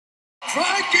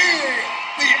Frankie,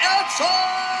 the outside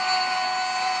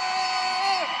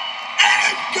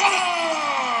Edgar!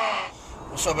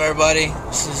 What's up, everybody?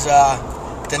 This is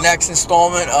the next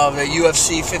installment of the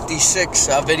UFC 56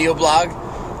 video blog.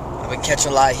 I've been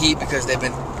catching a lot of heat because they've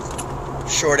been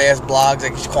short-ass blogs. I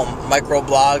just call them micro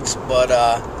blogs. But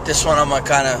this one I'm going to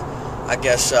kind of, I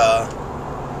guess,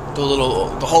 do a little,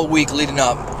 the whole week leading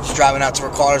up. Just driving out to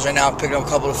Ricardo's right now, picking up a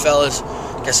couple of fellas,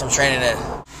 get some training in.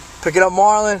 Picking up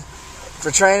Marlon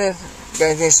for training. You got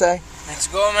anything to say? Let's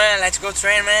go, man. Let's go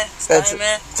train, man. It's time,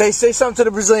 man. Say something to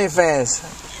the Brazilian fans.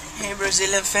 Hey,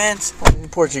 Brazilian fans. In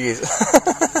Portuguese.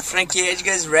 Frankie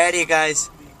Edgar is ready, guys.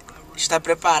 Está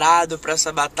preparado para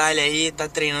essa batalha aí. Tá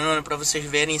treinando para vocês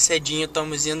verem cedinho.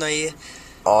 Estamos indo aí.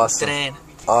 Awesome. Treino.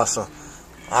 Awesome.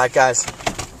 Alright, guys.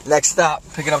 Next stop.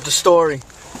 Picking up the story.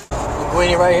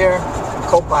 Linguini right here.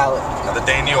 Co-pilot. Another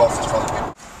day in the office, brother.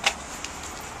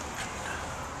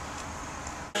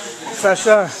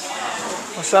 Professor,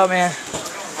 what's up, man?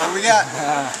 What do we got?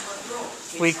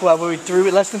 Week what? We're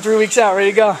less than 3 weeks out,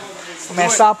 ready to go. Oh, man,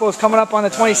 Sapo's coming up on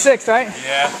the 26th, right?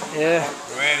 Yeah. Yeah.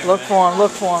 Ready, look for him.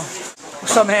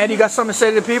 What's up, man? Eddie, you got something to say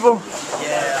to the people?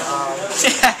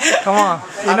 Yeah. Come on.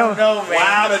 You know. No, man.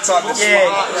 Wow, that's on the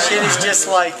spot. Shit is just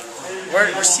like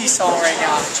we're seesawing right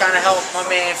now. I'm trying to help my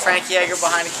man Frankie Edgar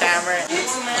behind the camera.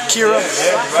 Akira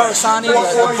Farasani, the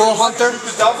bull hunter.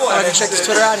 I can check his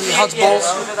Twitter out. He hunts bulls.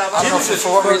 I don't know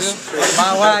for what reason.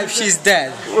 My wife, she's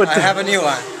dead. I have a new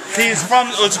one. He's from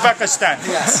Uzbekistan.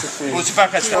 Yes.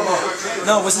 Uzbekistan.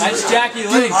 No, that's Jackie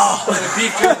Lee. A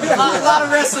lot of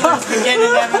wrestlers been getting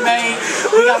into MMA.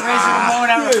 We got Razor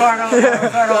Ramon and Ricardo.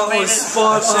 Ricardo made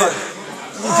it.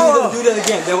 Do that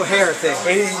again. The hair thing.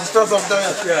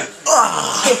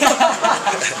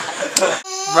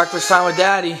 Breakfast time with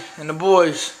Daddy and the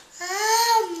boys.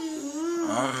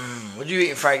 What you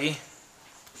eating, Frankie?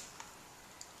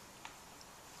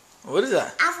 What is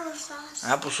that? Applesauce.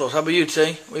 Applesauce. How about you,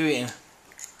 T? What are you eating?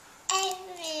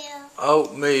 Oatmeal.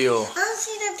 Oatmeal. I don't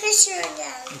see the picture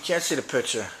again. You can't see the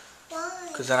picture. Why?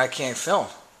 Because then I can't film.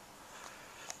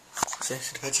 See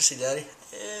the picture? See Daddy?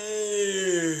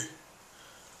 Hey.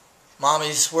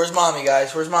 Where's Mommy,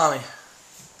 guys? Where's Mommy?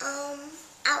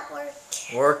 At work.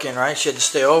 Working, right? She had to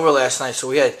stay over last night, so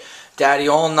we had Daddy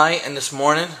all night and this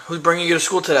morning. Who's bringing you to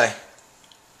school today?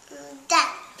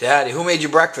 Dad. Daddy. Who made you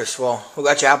breakfast? Well, who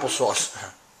got you applesauce?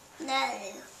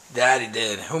 Daddy. Daddy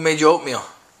did. Who made you oatmeal?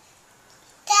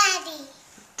 Daddy.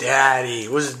 Daddy.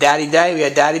 Was it Daddy Day? We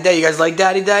had Daddy Day. You guys like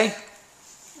Daddy Day?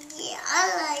 Yeah,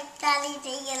 I like Daddy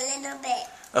Day a little bit.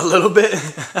 A little bit?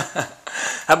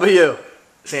 How about you,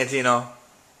 Santino?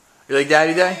 You like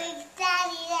Daddy Day? I like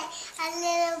Daddy Day a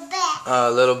little bit.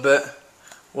 A little bit.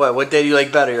 What day do you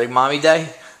like better? You like Mommy Day?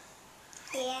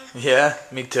 Yeah. Yeah?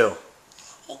 Me too.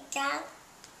 Like that.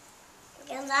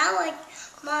 Because I like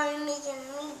Mommy making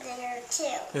me dinner too.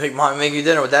 You think Mommy make you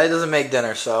dinner? Well, Daddy doesn't make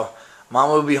dinner, so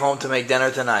Mama will be home to make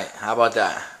dinner tonight. How about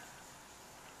that?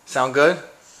 Sound good?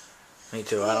 Me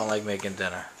too. I don't like making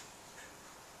dinner.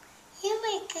 You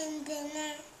making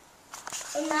dinner.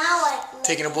 And I like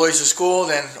Taking the boys to school,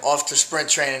 then off to sprint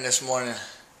training this morning.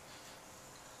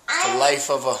 It's the life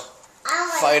of a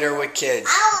fighter with kids.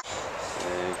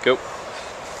 And go.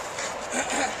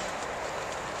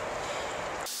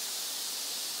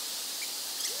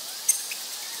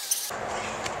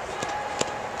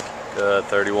 Good,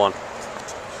 31.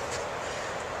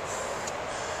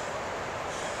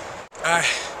 Alright,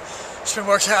 sprint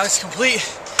workout is complete.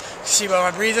 See by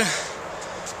my breathing.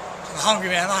 I'm hungry,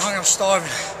 man. I'm not hungry, I'm starving.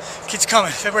 Kids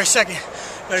coming, February 2nd.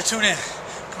 Better tune in.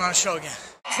 Come on the show again.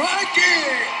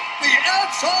 Frankie, the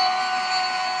outside